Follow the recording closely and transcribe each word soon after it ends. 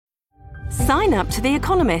Sign up to The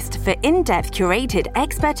Economist for in-depth curated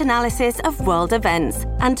expert analysis of world events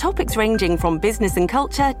and topics ranging from business and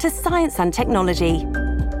culture to science and technology.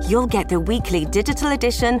 You'll get the weekly digital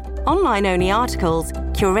edition, online-only articles,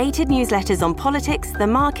 curated newsletters on politics, the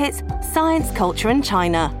markets, science, culture, and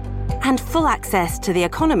China, and full access to The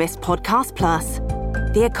Economist Podcast Plus.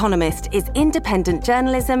 The Economist is independent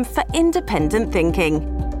journalism for independent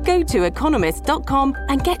thinking. Go to economist.com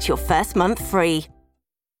and get your first month free.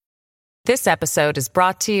 This episode is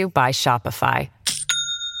brought to you by Shopify.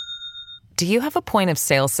 Do you have a point of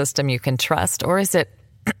sale system you can trust, or is it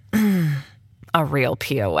a real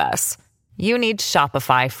POS? You need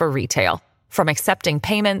Shopify for retail. From accepting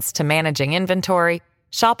payments to managing inventory,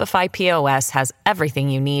 Shopify POS has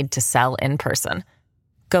everything you need to sell in person.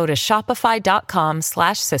 Go to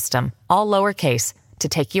shopify.com/system, all lowercase, to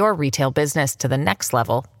take your retail business to the next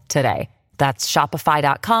level today. That's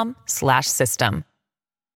shopify.com/system.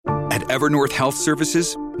 At Evernorth Health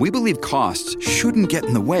Services, we believe costs shouldn't get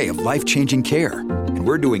in the way of life-changing care, and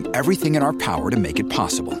we're doing everything in our power to make it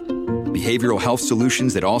possible. Behavioral health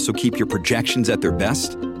solutions that also keep your projections at their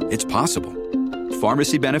best? It's possible.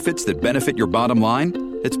 Pharmacy benefits that benefit your bottom line?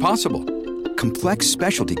 It's possible. Complex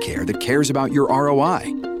specialty care that cares about your ROI?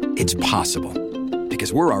 It's possible.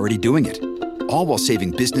 Because we're already doing it. All while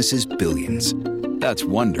saving businesses billions. That's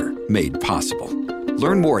Wonder made possible.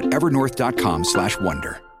 Learn more at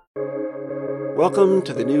evernorth.com/wonder. Welcome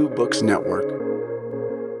to the New Books Network.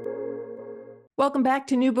 Welcome back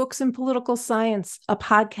to New Books in Political Science, a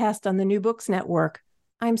podcast on the New Books Network.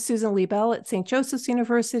 I'm Susan Liebell at St. Joseph's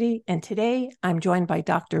University, and today I'm joined by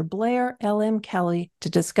Dr. Blair L.M. Kelley to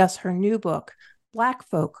discuss her new book, Black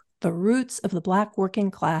Folk, The Roots of the Black Working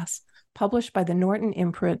Class, published by the Norton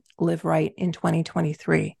imprint LIveright in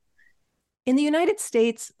 2023. In the United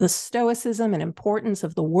States, the stoicism and importance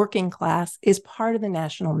of the working class is part of the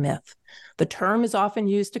national myth. The term is often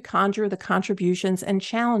used to conjure the contributions and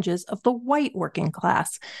challenges of the white working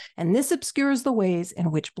class, and this obscures the ways in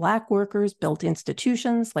which Black workers built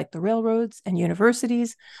institutions like the railroads and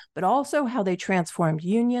universities, but also how they transformed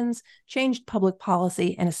unions, changed public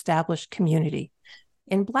policy, and established community.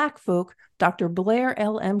 In Black Folk, Dr. Blair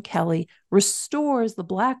L.M. Kelley restores the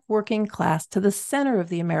Black working class to the center of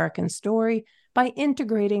the American story by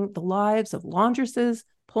integrating the lives of laundresses,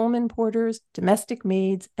 Pullman porters, domestic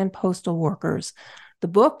maids, and postal workers. The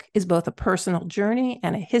book is both a personal journey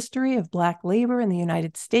and a history of Black labor in the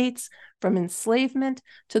United States, from enslavement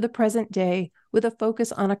to the present day, with a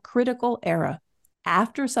focus on a critical era,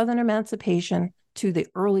 after Southern emancipation to the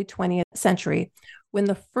early 20th century, when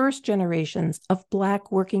the first generations of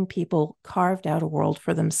Black working people carved out a world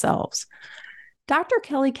for themselves. Dr.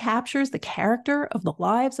 Kelley captures the character of the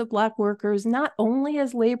lives of Black workers not only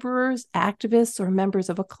as laborers, activists, or members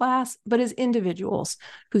of a class, but as individuals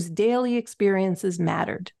whose daily experiences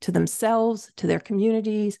mattered to themselves, to their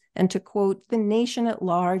communities, and to, quote, the nation at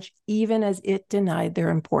large, even as it denied their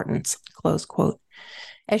importance, close quote.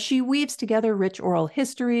 As she weaves together rich oral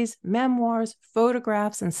histories, memoirs,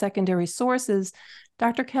 photographs, and secondary sources,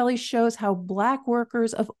 Dr. Kelley shows how Black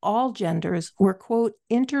workers of all genders were, quote,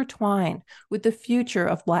 intertwined with the future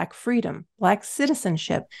of Black freedom, Black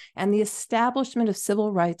citizenship, and the establishment of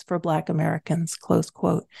civil rights for Black Americans, close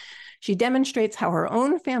quote. She demonstrates how her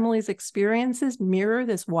own family's experiences mirror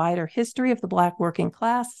this wider history of the Black working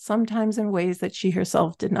class, sometimes in ways that she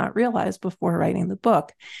herself did not realize before writing the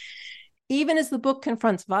book. Even as the book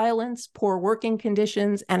confronts violence, poor working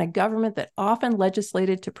conditions, and a government that often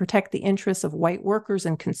legislated to protect the interests of white workers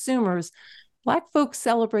and consumers, Black Folk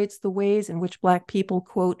celebrates the ways in which Black people,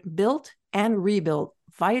 quote, built and rebuilt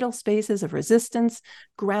vital spaces of resistance,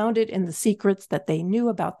 grounded in the secrets that they knew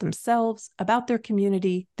about themselves, about their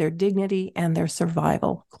community, their dignity, and their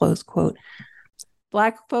survival, close quote.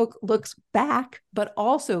 Black Folk looks back, but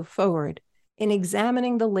also forward. In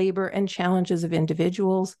examining the labor and challenges of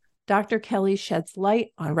individuals, Dr. Kelley sheds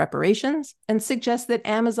light on reparations and suggests that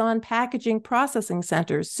Amazon packaging processing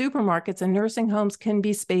centers, supermarkets, and nursing homes can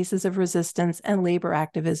be spaces of resistance and labor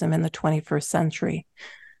activism in the 21st century.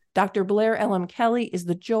 Dr. Blair L.M. Kelley is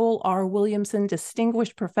the Joel R. Williamson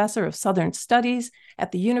Distinguished Professor of Southern Studies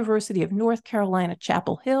at the University of North Carolina,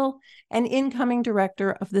 Chapel Hill, and incoming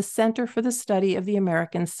director of the Center for the Study of the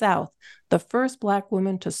American South, the first Black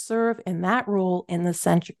woman to serve in that role in the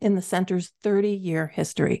center's 30-year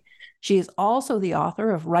history. She is also the author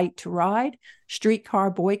of Right to Ride, Streetcar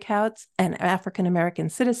Boycotts, and African American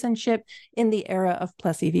Citizenship in the Era of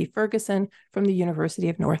Plessy v. Ferguson from the University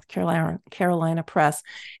of North Carolina Press.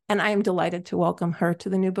 And I am delighted to welcome her to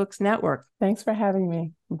the New Books Network. Thanks for having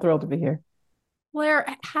me. I'm thrilled to be here. Blair,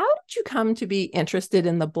 how did you come to be interested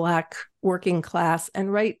in the Black working class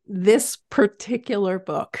and write this particular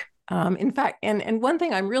book? In fact, and one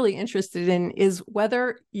thing I'm really interested in is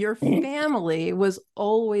whether your family was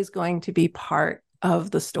always going to be part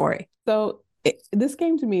of the story. So this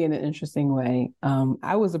came to me in an interesting way.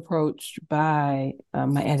 I was approached by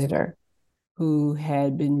my editor, who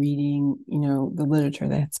had been reading, the literature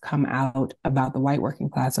that's come out about the white working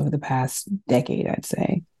class over the past decade, I'd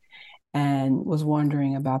say, and was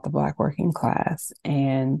wondering about the Black working class,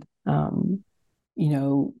 and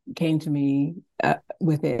came to me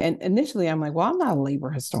with it. And initially, I'm like, well, I'm not a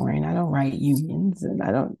labor historian. I don't write unions, and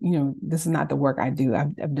I don't, this is not the work I do.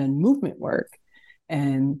 I've done movement work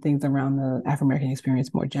and things around the Afro-American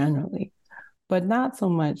experience more generally, but not so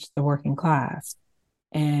much the working class.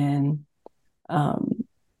 And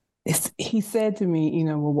he said to me,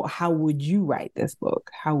 well, how would you write this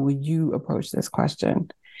book? How would you approach this question?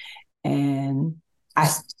 And I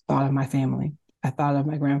thought of my family. I thought of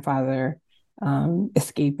my grandfather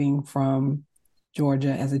escaping from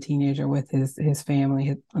Georgia as a teenager with his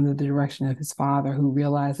family under the direction of his father, who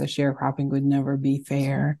realized that sharecropping would never be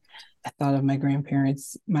fair. I thought of my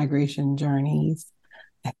grandparents' migration journeys.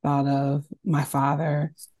 I thought of my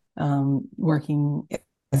father working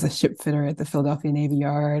as a ship fitter at the Philadelphia Navy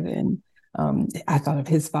Yard. And I thought of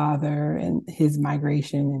his father and his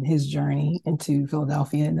migration and his journey into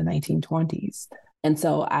Philadelphia in the 1920s. And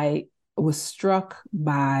so I was struck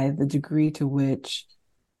by the degree to which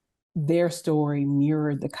their story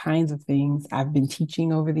mirrored the kinds of things I've been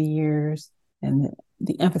teaching over the years, and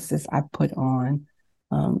the emphasis I put on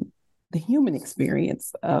the human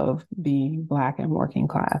experience of being Black and working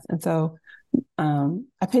class. And so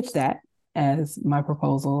I pitched that as my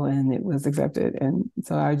proposal, and it was accepted. And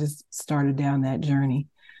so I just started down that journey.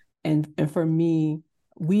 And for me,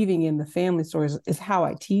 weaving in the family stories is how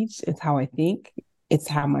I teach. It's how I think. It's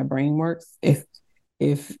how my brain works.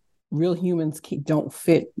 If real humans don't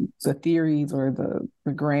fit the theories or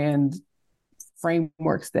the grand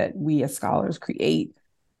frameworks that we as scholars create,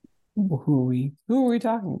 who are we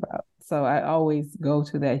talking about? So I always go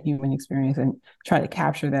to that human experience and try to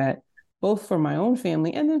capture that, both for my own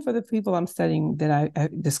family and then for the people I'm studying that I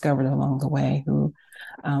discovered along the way, who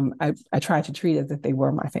I try to treat as if they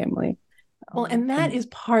were my family. Well, and that is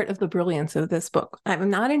part of the brilliance of this book. I'm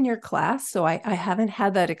not in your class, so I haven't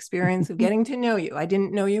had that experience of getting to know you. I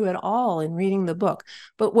didn't know you at all in reading the book.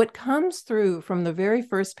 But what comes through from the very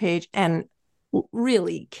first page and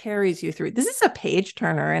really carries you through, this is a page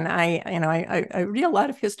turner. And I read a lot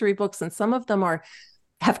of history books, and some of them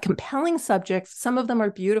have compelling subjects. Some of them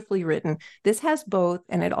are beautifully written. This has both,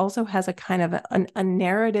 and it also has a kind of a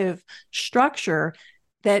narrative structure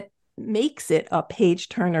that makes it a page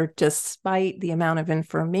turner despite the amount of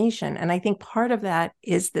information. And I think part of that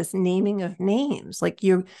is this naming of names. Like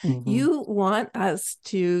you want us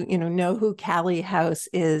to, know who Kelley House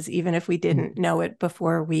is, even if we didn't know it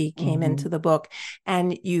before we came into the book.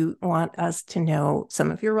 And you want us to know some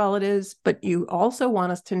of your relatives, but you also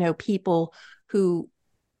want us to know people who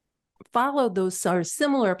followed those sort of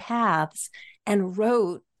similar paths and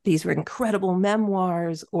wrote these were incredible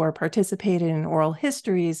memoirs or participated in oral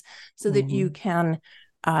histories so that you can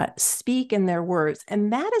speak in their words.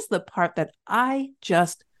 And that is the part that I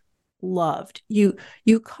just loved. You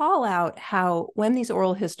call out how when these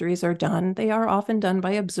oral histories are done, they are often done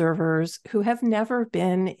by observers who have never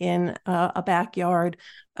been in a backyard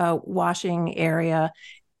washing area,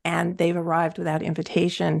 and they've arrived without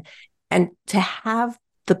invitation. And to have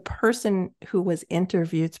the person who was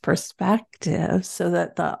interviewed's perspective so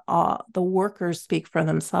that the workers speak for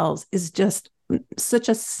themselves is just such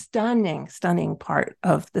a stunning part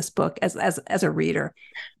of this book as a reader.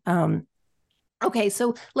 Okay,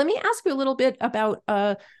 so let me ask you a little bit about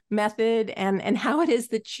method and how it is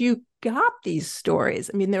that you got these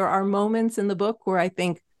stories. I mean, there are moments in the book where I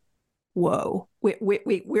think, whoa, wait,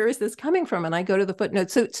 where is this coming from? And I go to the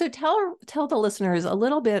footnotes. So tell the listeners a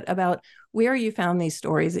little bit about where you found these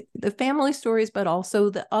stories, the family stories, but also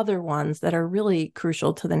the other ones that are really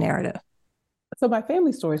crucial to the narrative. So my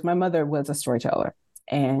family stories, my mother was a storyteller,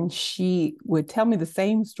 and she would tell me the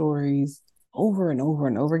same stories over and over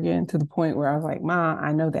and over again, to the point where I was like, Ma,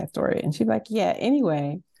 I know that story. And she'd be like, yeah,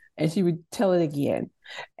 anyway. And she would tell it again.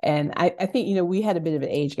 And I think, we had a bit of an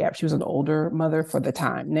age gap. She was an older mother for the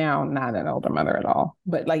time. Now, not an older mother at all,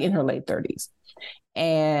 but like in her late 30s.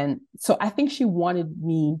 And so I think she wanted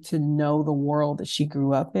me to know the world that she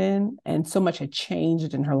grew up in. And so much had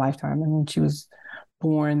changed in her lifetime. And when she was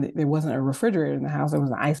born, there wasn't a refrigerator in the house. There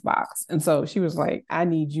was an ice box. And so she was like, I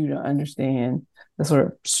need you to understand the sort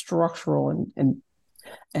of structural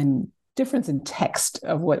and difference in text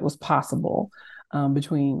of what was possible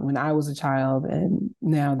between when I was a child and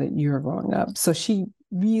now that you're growing up. So she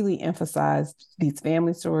really emphasized these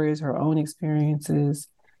family stories, her own experiences,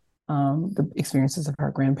 the experiences of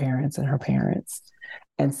her grandparents and her parents.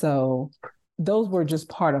 And so those were just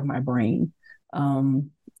part of my brain,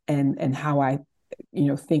 and how I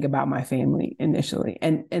think about my family initially.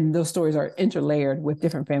 And those stories are interlayered with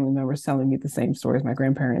different family members telling me the same stories, my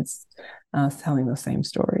grandparents telling those same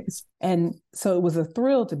stories. And so it was a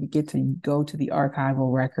thrill to get to go to the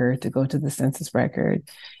archival record, to go to the census record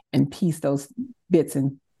and piece those bits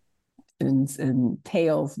and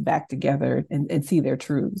tales back together and see their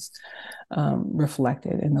truths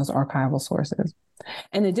reflected in those archival sources.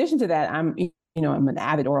 In addition to that, I'm an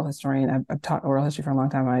avid oral historian. I've taught oral history for a long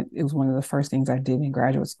time. It was one of the first things I did in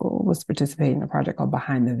graduate school was participate in a project called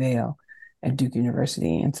Behind the Veil at Duke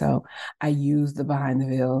University. And so I used the Behind the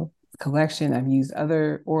Veil collection. I've used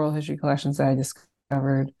other oral history collections that I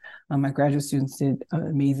discovered. My graduate students did an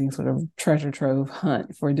amazing sort of treasure trove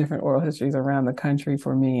hunt for different oral histories around the country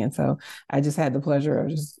for me. And so I just had the pleasure of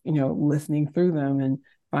just, listening through them and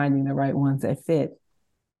finding the right ones that fit.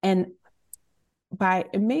 And by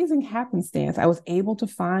amazing happenstance, I was able to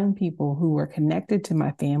find people who were connected to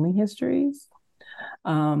my family histories.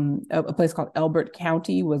 A place called Elbert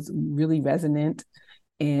County was really resonant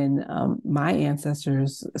in my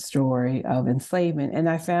ancestors' story of enslavement. And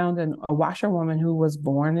I found a washerwoman who was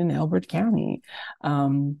born in Elbert County.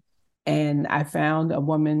 And I found a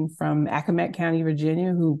woman from Accomack County,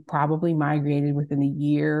 Virginia, who probably migrated within a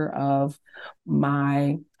year of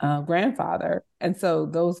my grandfather. And so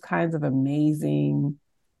those kinds of amazing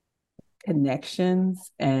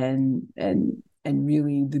connections and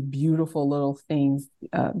really the beautiful little things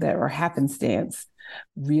that are happenstance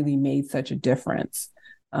really made such a difference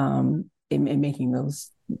in making those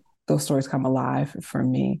stories come alive for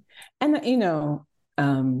me. And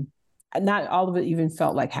not all of it even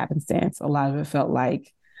felt like happenstance. A lot of it felt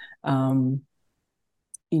like, that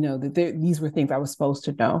these were things I was supposed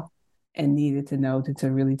to know and needed to know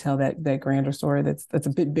to really tell that grander story that's a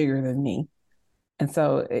bit bigger than me. And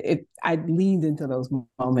so I leaned into those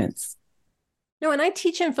moments. No, and I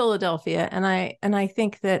teach in Philadelphia, and I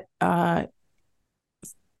think that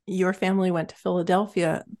your family went to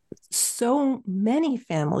Philadelphia. So many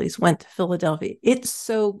families went to Philadelphia.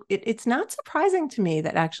 It's not surprising to me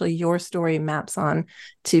that actually your story maps on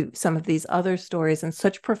to some of these other stories in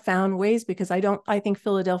such profound ways, because I think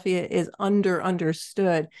Philadelphia is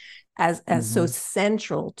understood as so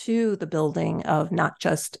central to the building of not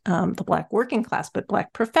just the Black working class, but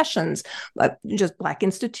Black professions, but just Black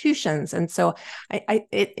institutions. And so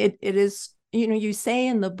it is, you say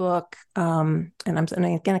in the book, and I'm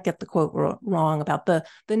going to get the quote wrong, about the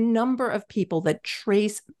number of people that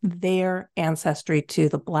trace their ancestry to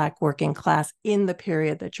the Black working class in the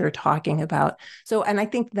period that you're talking about. So, and I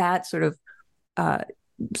think that sort of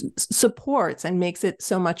supports and makes it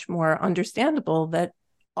so much more understandable that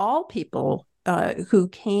all people who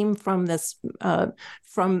came from this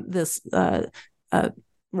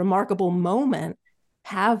remarkable moment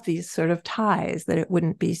have these sort of ties, that it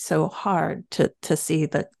wouldn't be so hard to see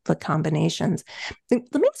the combinations.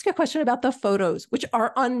 Let me ask you a question about the photos, which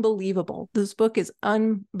are unbelievable. This book is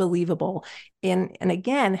unbelievable. And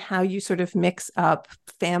again, how you sort of mix up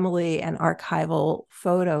family and archival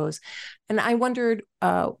photos. And I wondered,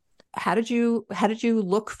 how did you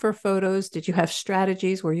look for photos? Did you have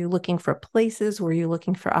strategies? Were you looking for places? Were you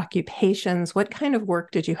looking for occupations? What kind of work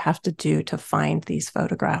did you have to do to find these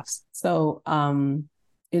photographs? So,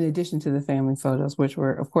 in addition to the family photos, which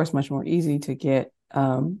were, of course, much more easy to get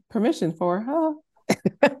permission for,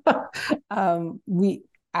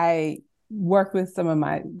 I worked with some of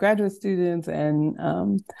my graduate students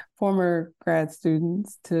and former grad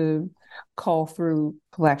students to cull through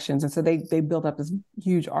collections. And so they built up this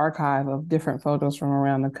huge archive of different photos from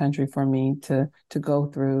around the country for me to go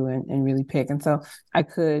through and really pick. And so I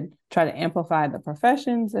could try to amplify the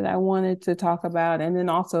professions that I wanted to talk about, and then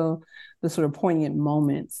also the sort of poignant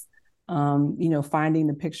moments. Finding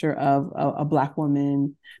the picture of a Black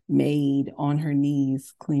woman maid on her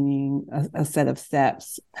knees cleaning a set of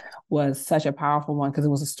steps was such a powerful one, because it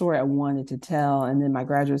was a story I wanted to tell. And then my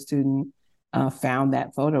graduate student found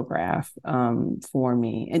that photograph for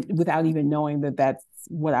me, and without even knowing that that's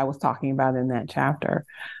what I was talking about in that chapter,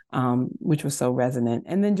 which was so resonant.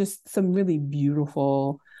 And then just some really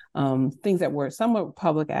beautiful things that were some were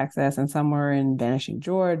public access and some were in Vanishing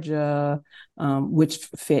Georgia, which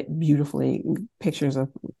fit beautifully, pictures of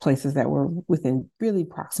places that were within really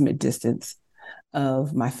proximate distance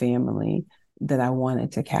of my family that I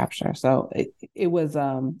wanted to capture. So it was,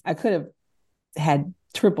 I could have had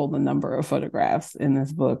triple the number of photographs in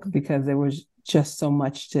this book, because there was just so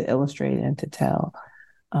much to illustrate and to tell.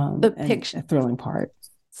 The picture, a thrilling part.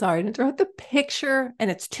 Sorry to interrupt. The picture, and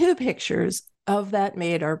it's two pictures of that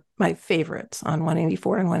maid, are my favorites on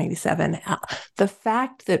 184 and 187. The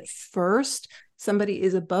fact that first somebody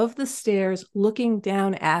is above the stairs looking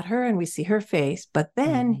down at her and we see her face, but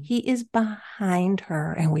then he is behind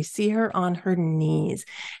her and we see her on her knees.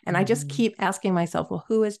 And I just keep asking myself, well,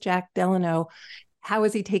 who is Jack Delano? How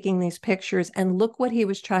is he taking these pictures? And look what he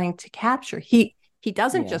was trying to capture. He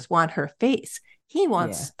doesn't just want her face. He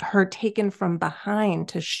wants her taken from behind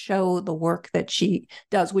to show the work that she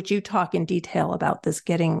does, which you talk in detail about, this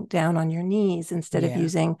getting down on your knees instead of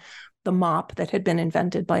using the mop that had been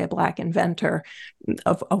invented by a Black inventor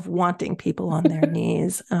of wanting people on their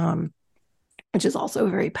knees, which is also a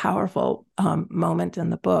very powerful moment in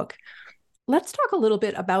the book. Let's talk a little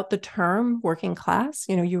bit about the term working class.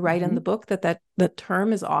 You know, you write in the book that the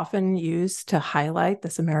term is often used to highlight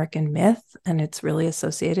this American myth, and it's really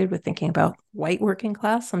associated with thinking about white working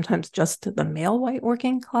class, sometimes just the male white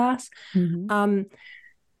working class.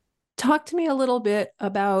 Talk to me a little bit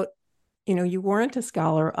about, you know, you weren't a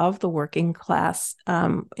scholar of the working class,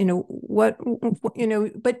 but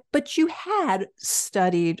you had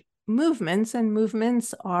studied movements, and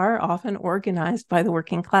movements are often organized by the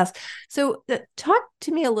working class. So talk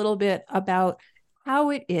to me a little bit about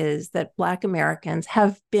how it is that Black Americans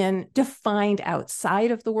have been defined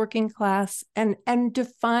outside of the working class and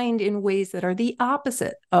defined in ways that are the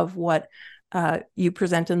opposite of what you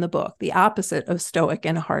present in the book, the opposite of stoic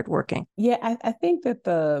and hardworking. Yeah, I think that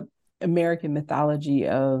the American mythology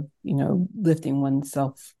of, you know, lifting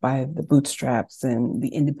oneself by the bootstraps and the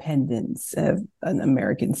independence of an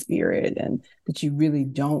American spirit, and that you really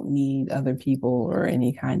don't need other people or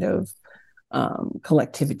any kind of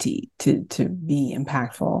collectivity to be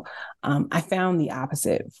impactful. I found the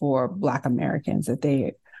opposite for Black Americans, that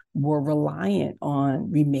they were reliant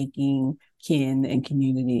on remaking kin and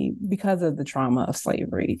community because of the trauma of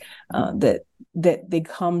slavery, that they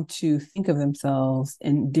come to think of themselves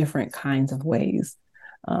in different kinds of ways.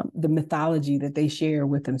 The mythology that they share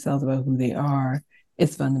with themselves about who they are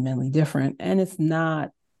is fundamentally different, and it's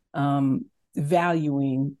not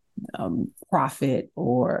valuing profit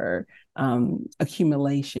or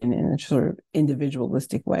accumulation in a sort of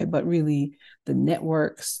individualistic way, but really the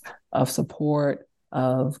networks of support,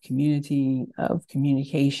 of community, of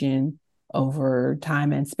communication over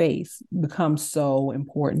time and space becomes so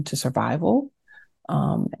important to survival,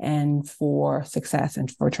 and for success and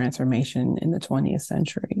for transformation in the 20th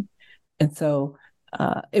century. And so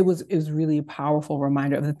it was really a powerful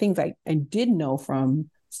reminder of the things I did know from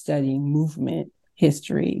studying movement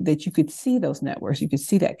history, that you could see those networks, you could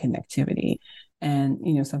see that connectivity. And,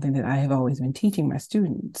 you know, something that I have always been teaching my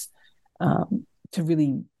students, to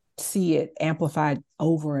really see it amplified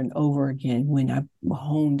over and over again when I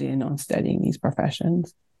honed in on studying these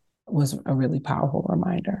professions, was a really powerful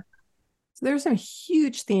reminder. So there's some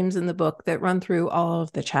huge themes in the book that run through all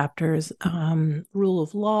of the chapters: rule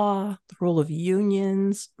of law, the role of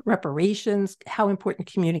unions, reparations, how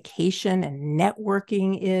important communication and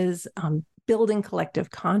networking is, building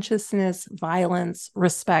collective consciousness, violence,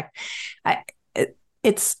 respect. I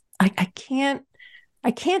can't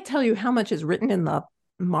tell you how much is written in the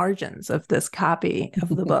margins of this copy of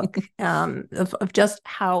the book, of just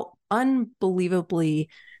how unbelievably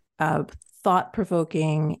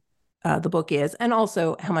thought-provoking the book is, and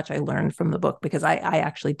also how much I learned from the book, because I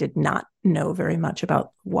actually did not know very much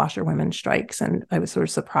about washerwomen strikes, and I was sort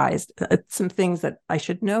of surprised at some things that I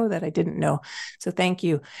should know that I didn't know. So thank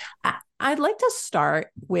you. I'd like to start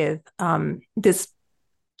with this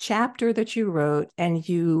chapter that you wrote, and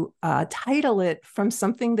you title it from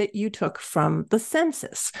something that you took from the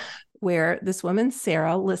census, where this woman,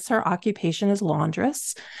 Sarah, lists her occupation as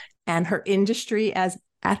laundress and her industry as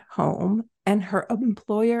at home and her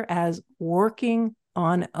employer as working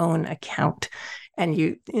on own account. And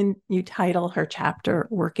you title her chapter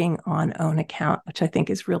Working on Own Account, which I think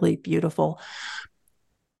is really beautiful.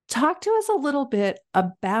 Talk to us a little bit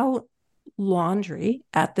about laundry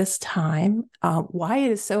at this time, why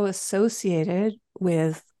it is so associated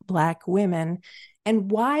with Black women,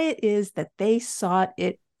 and why it is that they sought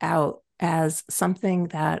it out as something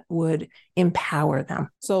that would empower them.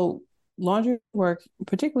 So laundry work,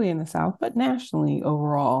 particularly in the South, but nationally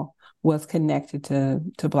overall, was connected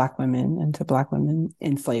to Black women and to Black women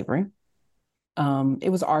in slavery. It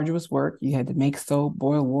was arduous work. You had to make soap,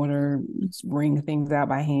 boil water, wring things out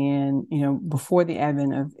by hand. You know, before the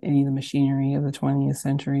advent of any of the machinery of the 20th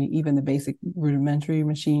century, even the basic rudimentary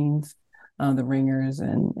machines, the wringers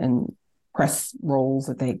and press rolls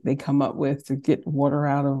that they come up with to get water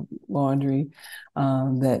out of laundry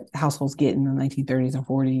that households get in the 1930s and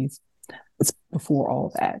 40s. It's before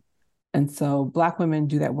all that. And so Black women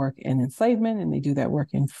do that work in enslavement, and they do that work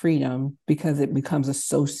in freedom because it becomes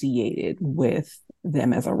associated with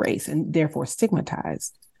them as a race and therefore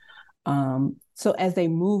stigmatized. So as they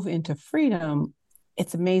move into freedom,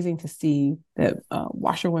 it's amazing to see that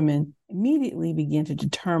washerwomen immediately begin to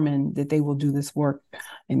determine that they will do this work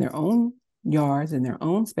in their own yards, in their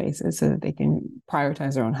own spaces, so that they can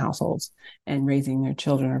prioritize their own households and raising their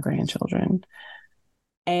children or grandchildren.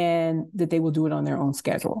 And that they will do it on their own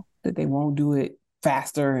schedule, that they won't do it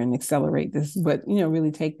faster and accelerate this, but,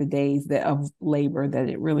 really take the days of labor that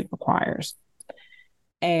it really requires.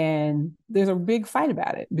 And there's a big fight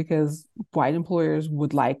about it because white employers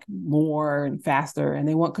would like more and faster, and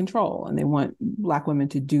they want control, and they want Black women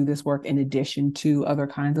to do this work in addition to other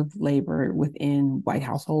kinds of labor within white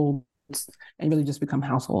households and really just become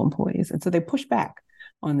household employees. And so they push back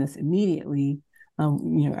on this immediately.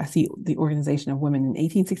 I see the Organization of Women in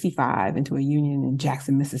 1865 into a union in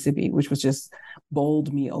Jackson, Mississippi, which was just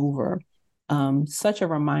bowled me over. Such a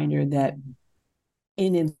reminder that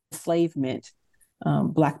in enslavement,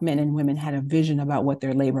 Black men and women had a vision about what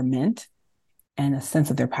their labor meant and a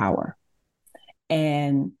sense of their power.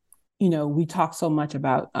 And, we talk so much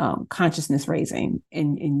about consciousness raising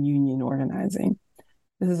in union organizing.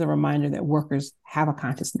 This is a reminder that workers have a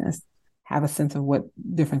consciousness, have a sense of what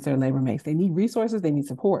difference their labor makes. They need resources, they need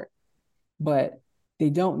support, but they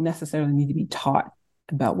don't necessarily need to be taught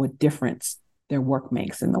about what difference their work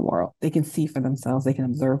makes in the world. They can see for themselves, they can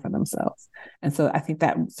observe for themselves. And so I think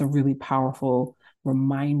that's a really powerful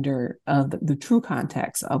reminder of the true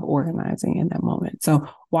context of organizing in that moment. So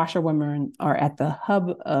washerwomen are at the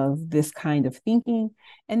hub of this kind of thinking.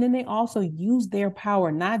 And then they also use their power,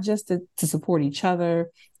 not just to support each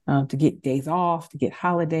other, to get days off, to get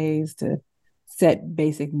holidays, to set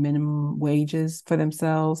basic minimum wages for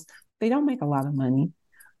themselves. They don't make a lot of money,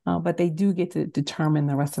 but they do get to determine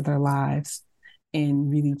the rest of their lives in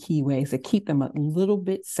really key ways that keep them a little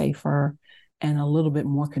bit safer and a little bit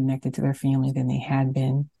more connected to their family than they had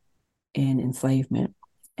been in enslavement.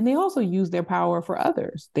 And they also use their power for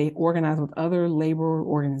others. They organize with other labor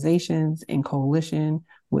organizations in coalition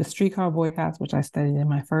with streetcar boycotts, which I studied in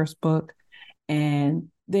my first book. And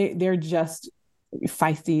they're just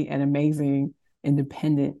feisty and amazing,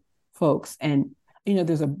 independent folks. And,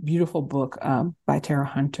 there's a beautiful book by Tara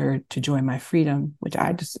Hunter, To Joy My Freedom, which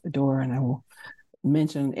I just adore. And I will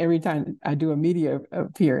mention every time I do a media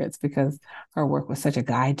appearance because her work was such a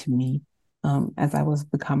guide to me as I was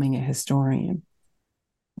becoming a historian.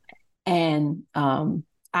 And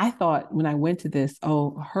I thought when I went to this,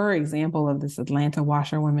 her example of this Atlanta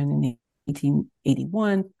washerwoman in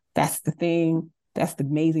 1881, that's the thing. That's the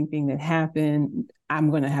amazing thing that happened.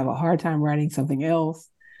 I'm going to have a hard time writing something else.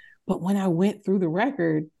 But when I went through the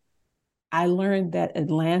record, I learned that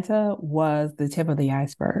Atlanta was the tip of the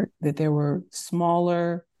iceberg, that there were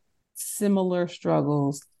smaller, similar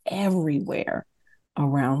struggles everywhere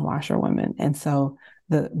around washerwomen. And so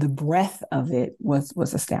the breadth of it was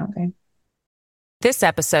astounding. This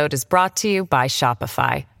episode is brought to you by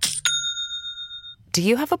Shopify. Do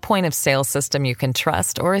you have a point of sale system you can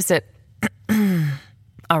trust, or is it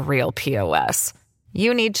a real POS?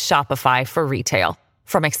 You need Shopify for retail.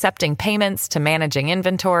 From accepting payments to managing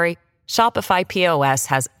inventory, Shopify POS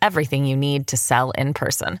has everything you need to sell in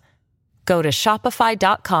person. Go to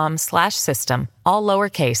shopify.com/system, all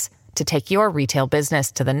lowercase, to take your retail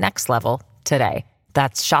business to the next level today.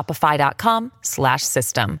 That's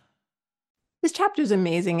shopify.com/system. This chapter is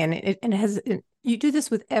amazing, and it has. You do this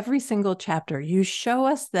with every single chapter. You show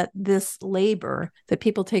us that this labor that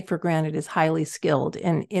people take for granted is highly skilled.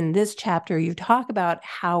 And in this chapter, you talk about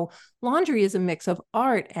how laundry is a mix of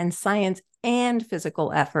art and science and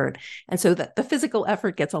physical effort. And so that the physical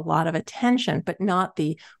effort gets a lot of attention, but not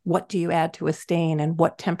the what do you add to a stain and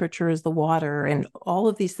what temperature is the water and all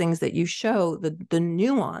of these things that you show, the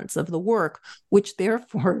nuance of the work, which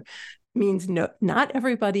therefore means not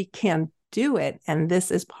everybody can do it. And this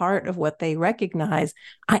is part of what they recognize.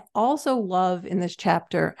 I also love in this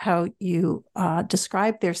chapter how you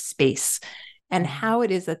describe their space and how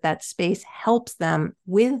it is that space helps them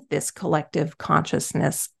with this collective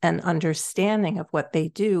consciousness and understanding of what they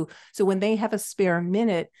do. So when they have a spare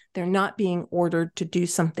minute, they're not being ordered to do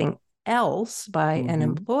something else by an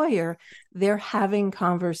employer. They're having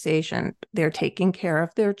conversation. They're taking care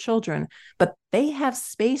of their children, but they have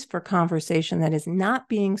space for conversation that is not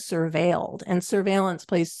being surveilled. And surveillance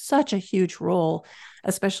plays such a huge role,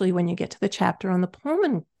 especially when you get to the chapter on the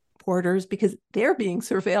Pullman porters, because they're being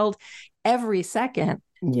surveilled every second.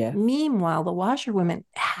 Yes. Meanwhile, the washerwomen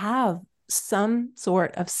have some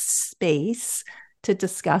sort of space to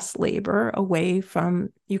discuss labor away from,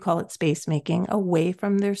 you call it space making, away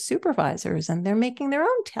from their supervisors, and they're making their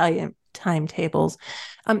own timetables.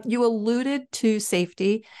 You alluded to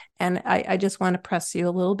safety, and I just want to press you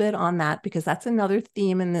a little bit on that, because that's another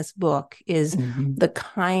theme in this book, is the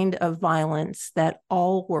kind of violence that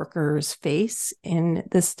all workers face in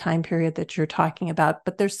this time period that you're talking about.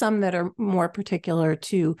 But there's some that are more particular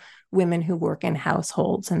to women who work in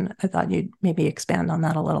households, and I thought you'd maybe expand on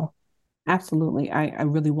that a little. Absolutely. I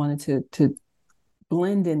really wanted to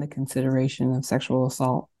blend in the consideration of sexual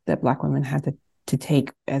assault that Black women had to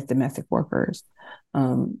take as domestic workers.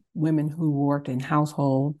 Women who worked in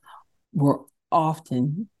household were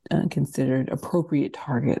often considered appropriate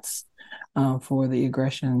targets for the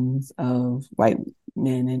aggressions of white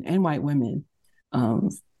men and white women.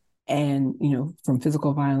 And, from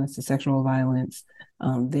physical violence to sexual violence,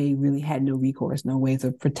 they really had no recourse, no ways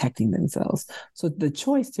of protecting themselves. So the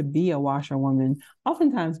choice to be a washerwoman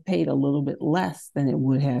oftentimes paid a little bit less than it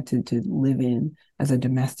would have to live in as a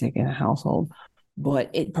domestic in a household. But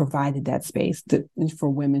it provided that space for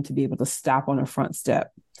women to be able to stop on a front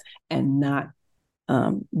step and not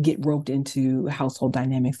get roped into household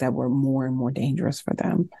dynamics that were more and more dangerous for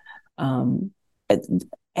them.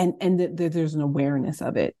 There's an awareness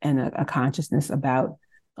of it and a consciousness about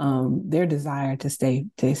their desire to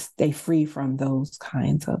stay free from those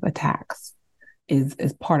kinds of attacks is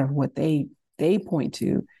part of what they point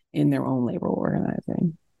to in their own labor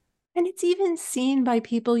organizing. And it's even seen by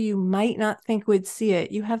people you might not think would see it.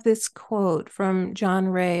 You have this quote from John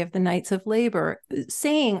Ray of the Knights of Labor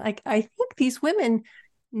saying, like, I think these women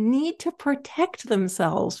need to protect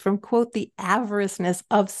themselves from, quote, the avariceness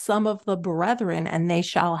of some of the brethren, and they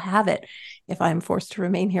shall have it if I'm forced to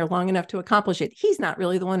remain here long enough to accomplish it. He's not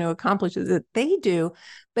really the one who accomplishes it. They do.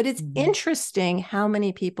 But it's interesting how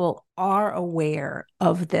many people are aware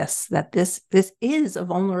of this, that this is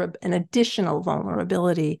an additional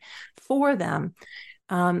vulnerability for them.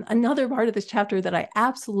 Another part of this chapter that I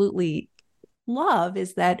absolutely love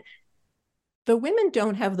is that the women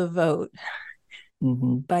don't have the vote.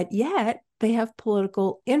 But yet they have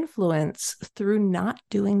political influence through not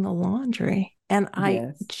doing the laundry. And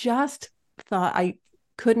I just thought I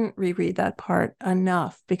couldn't reread that part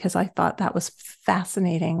enough, because I thought that was a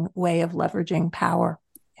fascinating way of leveraging power.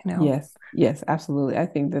 Yes, absolutely. I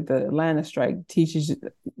think that the Atlanta strike teaches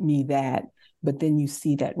me that, but then you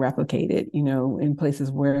see that replicated, in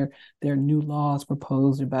places where there are new laws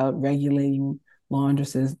proposed about regulating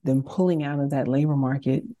laundresses, then pulling out of that labor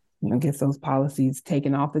market, gets those policies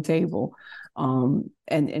taken off the table, and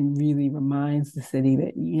really reminds the city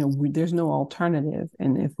that, there's no alternative.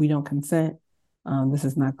 And if we don't consent, this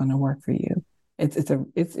is not going to work for you.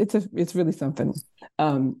 It's really something.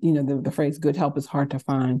 The phrase "good help is hard to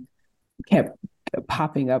find" kept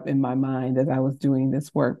popping up in my mind as I was doing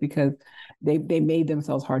this work, because they made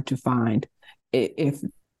themselves hard to find if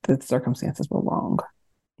the circumstances were wrong.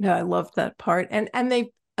 Yeah, I love that part. And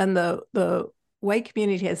the white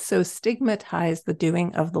community has so stigmatized the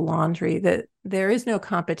doing of the laundry that there is no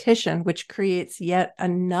competition, which creates yet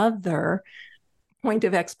another point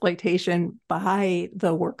of exploitation by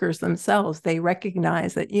the workers themselves. They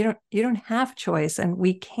recognize that you don't have choice, and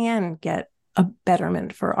we can get a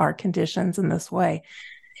betterment for our conditions in this way.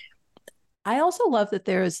 I also love that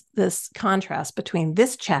there's this contrast between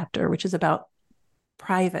this chapter, which is about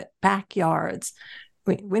private backyards,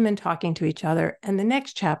 women talking to each other, and the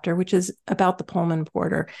next chapter, which is about the Pullman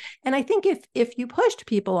porter. And I think if you pushed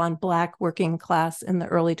people on Black working class in the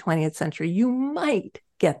early 20th century, you might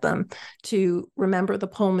get them to remember the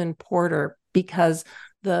Pullman porter, because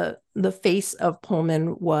the face of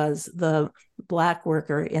Pullman was the Black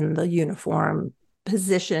worker in the uniform,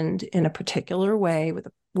 positioned in a particular way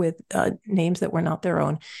with names that were not their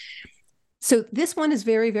own. So this one is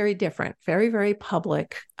very, very different, very, very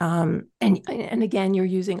public. And again, you're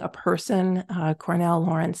using a person, Cornell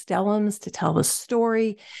Lawrence Dellums, to tell the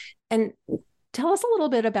story. And tell us a little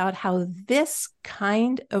bit about how this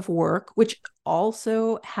kind of work, which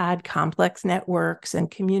also had complex networks and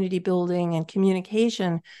community building and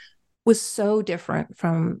communication, was so different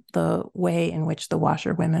from the way in which the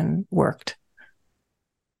washerwomen worked.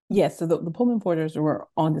 Yes, so the Pullman porters were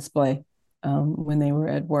on display when they were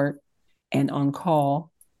at work and on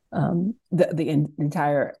call. The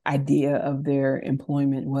entire idea of their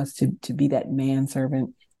employment was to be that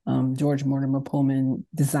manservant. George Mortimer Pullman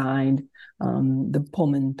designed the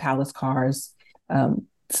Pullman Palace cars,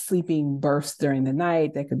 sleeping berths during the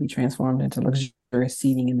night that could be transformed into luxurious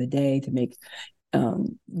seating in the day to make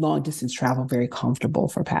long distance travel very comfortable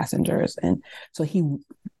for passengers. And so he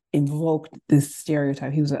invoked this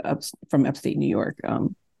stereotype. He was from upstate New York.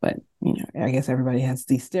 But, I guess everybody has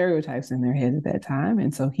these stereotypes in their head at that time.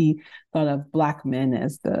 And so he thought of Black men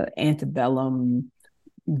as the antebellum,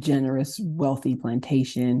 generous, wealthy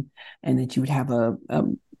plantation, and that you would have a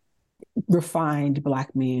refined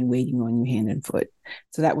Black man waiting on you hand and foot.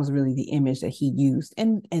 So that was really the image that he used,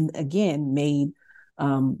 and again made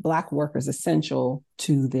Black workers essential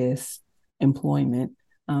to this employment.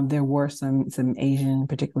 There were some Asian,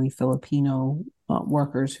 particularly Filipino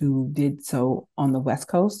workers who did so on the West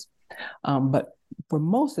Coast, but for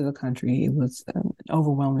most of the country, it was an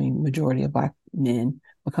overwhelming majority of Black men.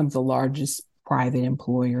 Becomes the largest private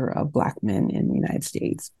employer of Black men in the United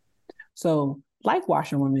States. So, like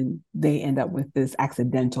washerwomen, they end up with this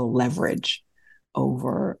accidental leverage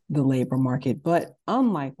over the labor market. But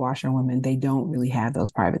unlike washerwomen, they don't really have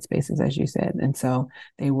those private spaces, as you said. And so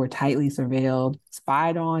they were tightly surveilled,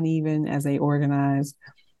 spied on even as they organized.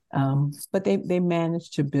 But they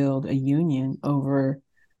managed to build a union over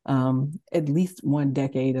at least 1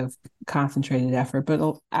 decade of concentrated effort,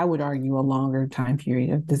 but I would argue a longer time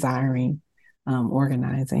period of desiring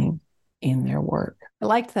organizing in their work. I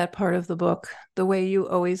liked that part of the book, the way you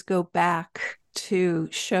always go back to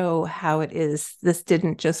show how it is. This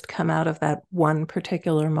didn't just come out of that one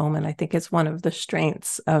particular moment. I think it's one of the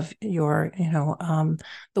strengths of your,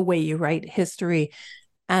 the way you write history.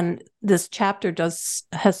 And this chapter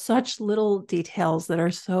has such little details that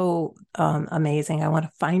are so amazing. I want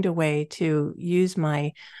to find a way to use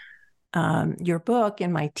your book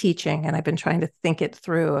in my teaching, and I've been trying to think it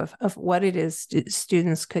through of what it is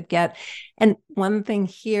students could get. And one thing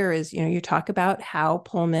here is, you talk about how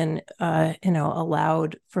Pullman,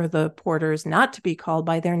 allowed for the porters not to be called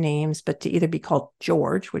by their names, but to either be called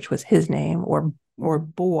George, which was his name, or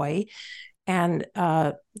boy. And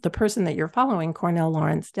the person that you're following, Cornell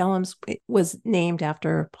Lawrence Dellums, was named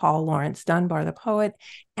after Paul Laurence Dunbar, the poet.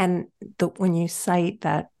 And when you cite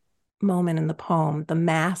that moment in the poem, the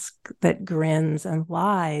mask that grins and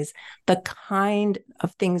lies, the kind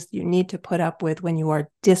of things you need to put up with when you are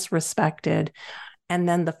disrespected. And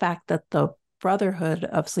then the fact that the Brotherhood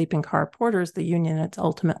of Sleeping Car Porters, the union that's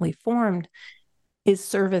ultimately formed, is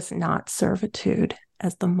service, not servitude,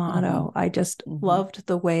 as the motto. Mm-hmm. I just loved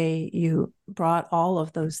the way you brought all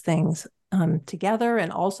of those things together,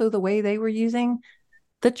 and also the way they were using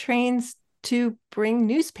the trains to bring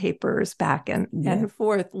newspapers back and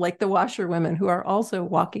forth, like the washerwomen who are also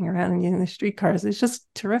walking around and using the streetcars. It's just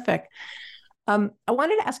terrific. I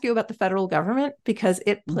wanted to ask you about the federal government, because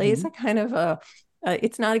it plays a kind of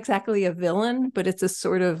it's not exactly a villain, but it's a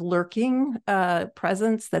sort of lurking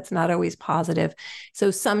presence that's not always positive.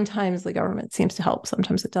 So sometimes the government seems to help,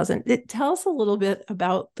 sometimes it doesn't. Tell us a little bit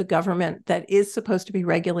about the government that is supposed to be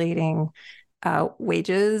regulating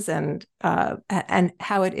wages and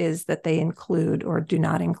how it is that they include or do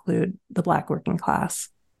not include the Black working class.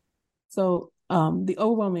 So the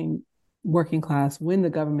overwhelming working class, when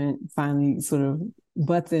the government finally sort of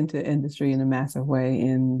butts into industry in a massive way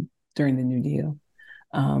during the New Deal,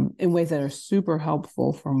 in ways that are super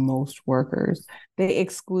helpful for most workers, they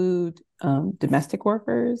exclude domestic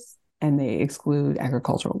workers and they exclude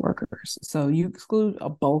agricultural workers. So you exclude a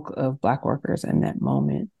bulk of Black workers in that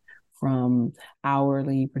moment from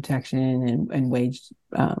hourly protection and wage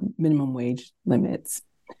minimum wage limits.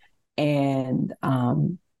 And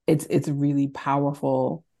it's a really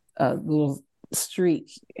powerful little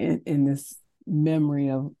streak in this memory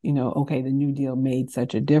of, okay, the New Deal made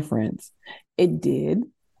such a difference. It did.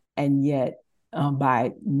 And yet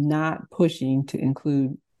by not pushing to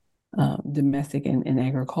include domestic and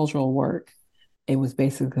agricultural work, it was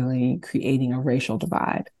basically creating a racial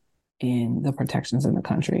divide in the protections in the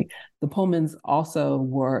country. The Pullmans also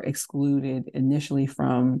were excluded initially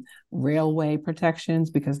from railway protections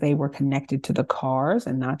because they were connected to the cars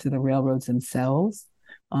and not to the railroads themselves.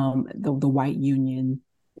 The white union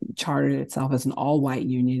chartered itself as an all-white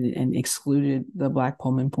union and excluded the Black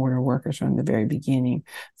Pullman porter workers from the very beginning.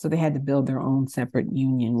 So they had to build their own separate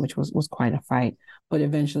union, which was quite a fight. But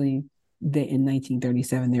eventually, in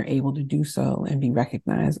 1937, they're able to do so and be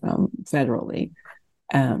recognized federally.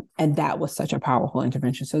 And that was such a powerful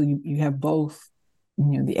intervention. So you have both,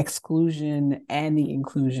 the exclusion and the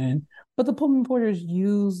inclusion. But the Pullman porters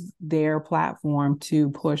used their platform to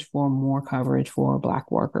push for more coverage for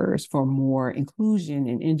Black workers, for more inclusion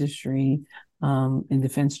in industry, in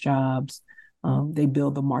defense jobs. They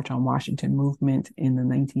build the March on Washington movement in the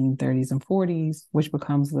 1930s and 40s, which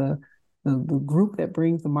becomes the group that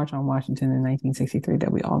brings the March on Washington in 1963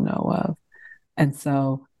 that we all know of. And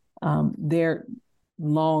so their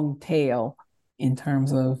long tail in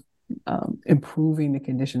terms of improving the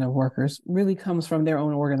condition of workers really comes from their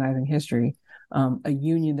own organizing history. A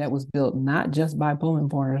union that was built not just by Pullman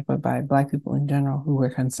porters, but by Black people in general who were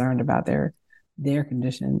concerned about their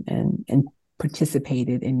condition and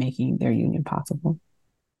participated in making their union possible.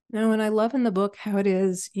 No, and I love in the book how it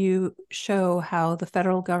is you show how the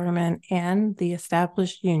federal government and the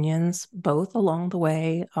established unions, both along the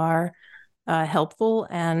way, are helpful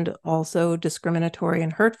and also discriminatory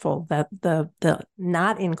and hurtful. That the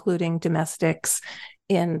not including domestics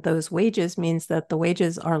in those wages means that the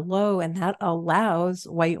wages are low, and that allows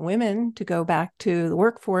white women to go back to the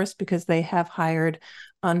workforce because they have hired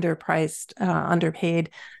underpriced, underpaid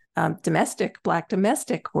Black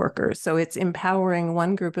domestic workers. So it's empowering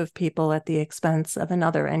one group of people at the expense of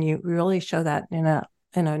another. And you really show that in a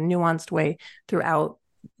nuanced way throughout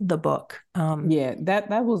the book. Yeah,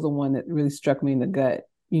 that was the one that really struck me in the gut.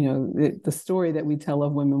 You know, the story that we tell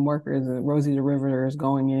of women workers, Rosie the Riveter is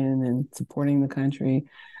going in and supporting the country.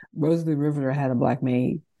 Rosie the Riveter had a Black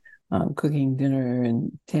maid cooking dinner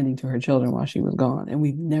and tending to her children while she was gone. And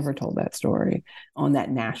we've never told that story on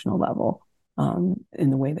that national level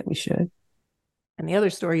in the way that we should. And the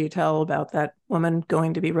other story you tell about that woman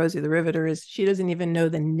going to be Rosie the Riveter is she doesn't even know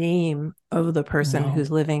the name of the person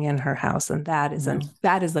who's living in her house. And that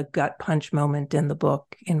is a gut punch moment in the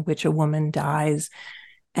book in which a woman dies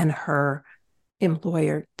and her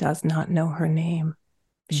employer does not know her name.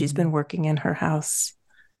 Mm-hmm. She's been working in her house.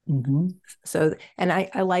 Mm-hmm. So, and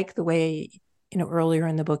I like the way, you know, earlier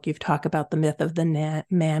in the book, you've talked about the myth of the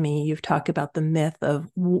mammy. You've talked about the myth of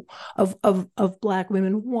Black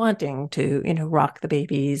women wanting to, you know, rock the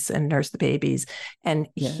babies and nurse the babies, and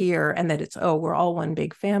here, and that it's, we're all one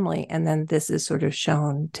big family. And then this is sort of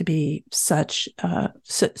shown to be such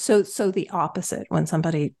so the opposite, when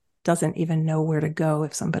somebody doesn't even know where to go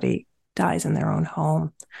if somebody dies in their own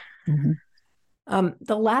home. Mm-hmm.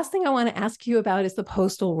 The last thing I want to ask you about is the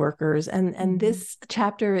postal workers, and this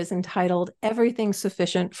chapter is entitled "Everything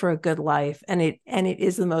Sufficient for a Good Life," and it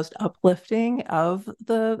is the most uplifting of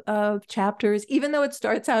the chapters, even though it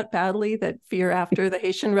starts out badly. That fear after the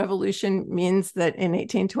Haitian Revolution means that in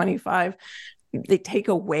 1825 they take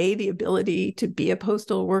away the ability to be a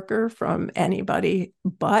postal worker from anybody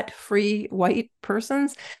but free white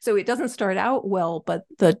persons. So it doesn't start out well, but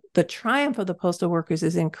the triumph of the postal workers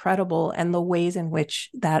is incredible, and the ways in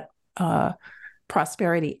which that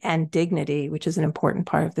prosperity and dignity, which is an important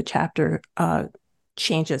part of the chapter,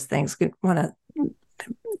 changes things. Want to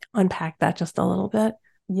unpack that just a little bit?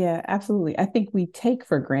 Yeah, absolutely. I think we take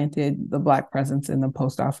for granted the Black presence in the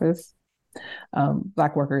post office.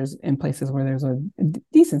 Black workers in places where there's a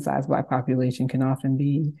decent sized Black population can often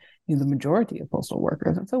be, you know, the majority of postal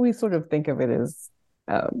workers. And so we sort of think of it as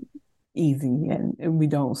easy, and we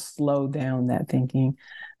don't slow down that thinking.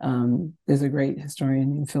 There's a great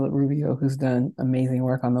historian named Philip Rubio who's done amazing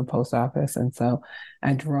work on the post office. And so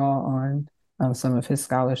I draw on some of his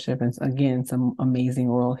scholarship and, again, some amazing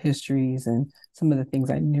oral histories and some of the things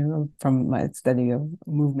I knew from my study of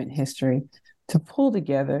movement history to pull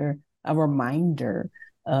together a reminder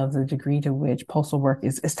of the degree to which postal work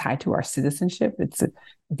is tied to our citizenship. It's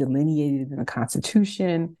delineated in the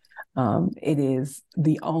Constitution. It is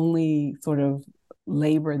the only sort of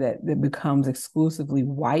labor that becomes exclusively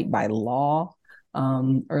white by law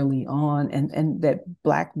early on, and that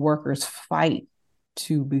Black workers fight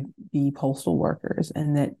to be postal workers,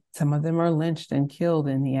 and that some of them are lynched and killed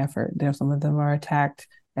in the effort. Some of them are attacked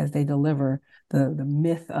as they deliver. The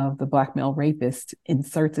myth of the Black male rapist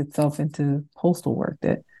inserts itself into postal work,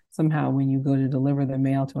 that somehow when you go to deliver the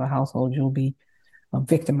mail to a household, you'll be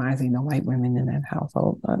victimizing the white women in that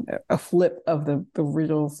household. A flip of the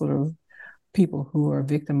real sort of people who are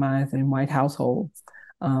victimized in white households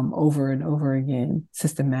over and over again,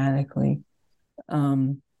 systematically.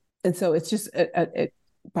 And so it's just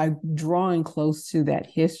by drawing close to that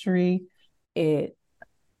history, it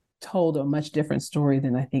told a much different story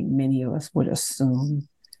than I think many of us would assume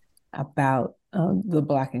about the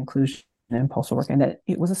Black inclusion in postal work, and that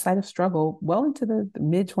it was a site of struggle well into the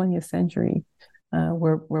mid 20th century,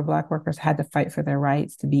 where Black workers had to fight for their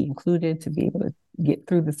rights to be included, to be able to get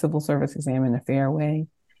through the civil service exam in a fair way,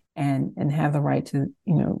 and have the right to,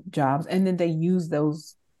 you know, jobs. And then they use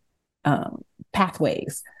those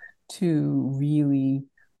pathways to really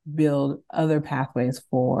build other pathways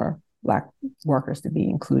for Black workers to be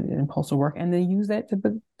included in postal work, and they use that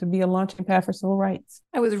to be a launching pad for civil rights.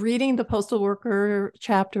 I was reading the postal worker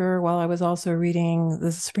chapter while I was also reading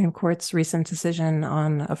the Supreme Court's recent decision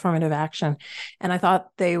on affirmative action, and I thought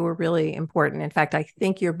they were really important. In fact, I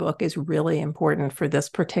think your book is really important for this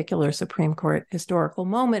particular Supreme Court historical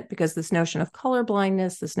moment, because this notion of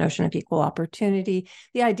colorblindness, this notion of equal opportunity,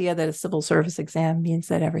 the idea that a civil service exam means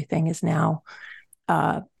that everything is now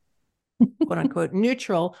quote unquote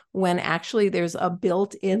neutral, when actually there's a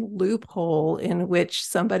built-in loophole in which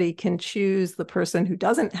somebody can choose the person who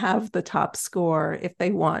doesn't have the top score if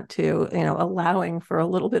they want to, allowing for a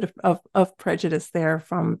little bit of prejudice there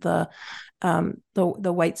from the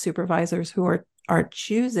white supervisors who are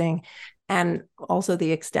choosing, and also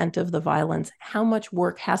the extent of the violence, how much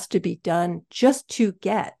work has to be done just to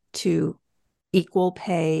get to equal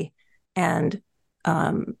pay and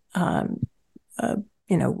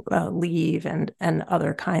leave and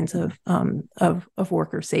other kinds of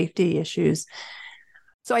worker safety issues.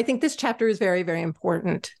 So I think this chapter is very, very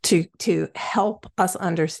important to help us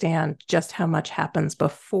understand just how much happens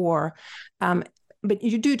before. But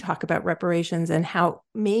you do talk about reparations and how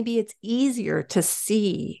maybe it's easier to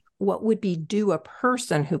see what would be due a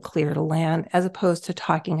person who cleared a land, as opposed to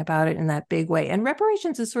talking about it in that big way. And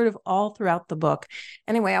reparations is sort of all throughout the book.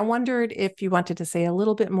 Anyway, I wondered if you wanted to say a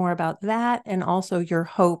little bit more about that, and also your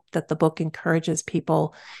hope that the book encourages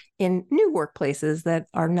people in new workplaces that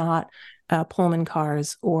are not Pullman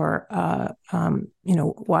cars or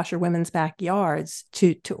washerwomen's backyards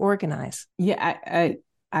to organize. Yeah,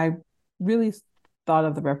 I really thought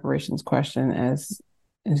of the reparations question as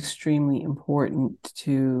extremely important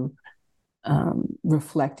to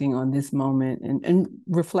reflecting on this moment and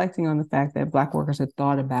reflecting on the fact that Black workers had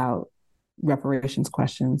thought about reparations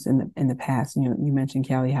questions in the past. You mentioned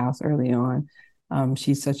Kelley House early on.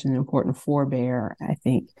 She's such an important forebear, I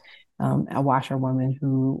think, a washerwoman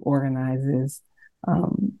who organizes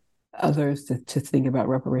others to think about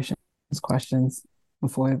reparations questions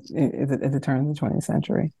before at the turn of the 20th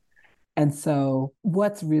century. And so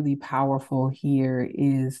what's really powerful here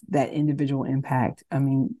is that individual impact. I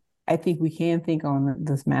mean, I think we can think on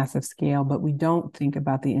this massive scale, but we don't think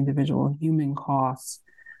about the individual human costs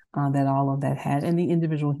that all of that had, and the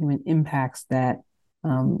individual human impacts that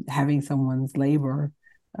having someone's labor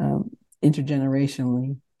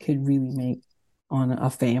intergenerationally could really make on a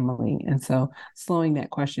family. And so slowing that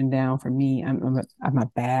question down for me, I'm a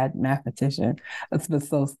bad mathematician, but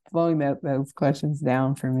so slowing those questions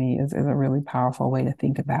down for me is a really powerful way to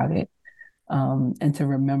think about it, and to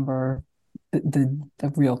remember the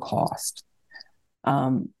real cost.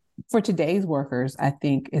 For today's workers, I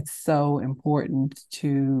think it's so important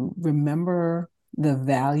to remember the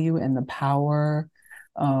value and the power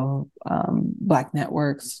of Black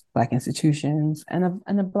networks, Black institutions, and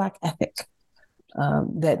a Black ethic.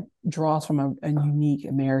 That draws from a unique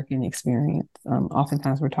American experience.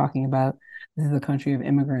 Oftentimes we're talking about this is a country of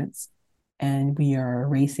immigrants, and we are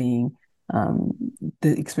erasing the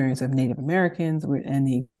experience of Native Americans and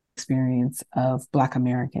the experience of Black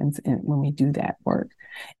Americans when we do that work.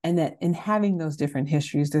 And that in having those different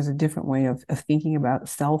histories, there's a different way of thinking about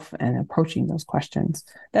self and approaching those questions.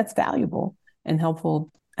 That's valuable and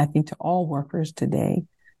helpful, I think, to all workers today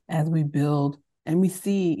as we build. And we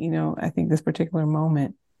see, I think this particular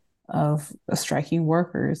moment of striking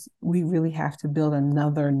workers, we really have to build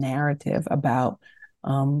another narrative about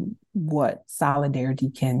what solidarity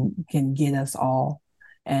can get us all,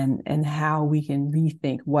 and how we can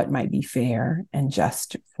rethink what might be fair and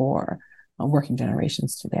just for working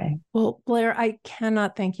generations today. Well, Blair, I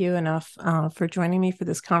cannot thank you enough for joining me for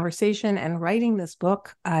this conversation and writing this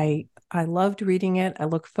book. I loved reading it. I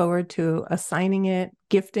look forward to assigning it,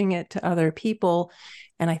 gifting it to other people.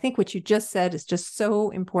 And I think what you just said is just so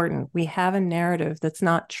important. We have a narrative that's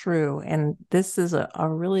not true. And this is a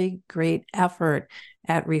really great effort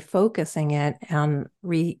at refocusing it and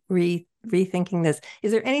rethinking this.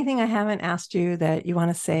 Is there anything I haven't asked you that you want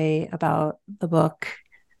to say about the book?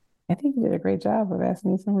 I think you did a great job of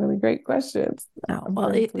asking me some really great questions. Oh, well,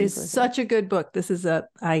 it is such a good book. This is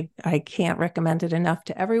I can't recommend it enough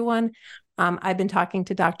to everyone. I've been talking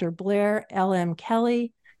to Dr. Blair L.M.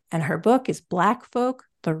 Kelley, and her book is Black Folk,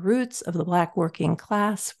 The Roots of the Black Working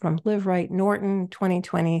Class, from LIveright Norton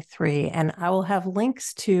 2023. And I will have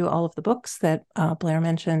links to all of the books that Blair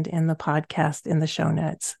mentioned in the podcast in the show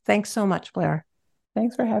notes. Thanks so much, Blair.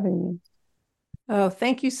 Thanks for having me. Oh,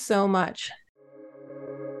 thank you so much.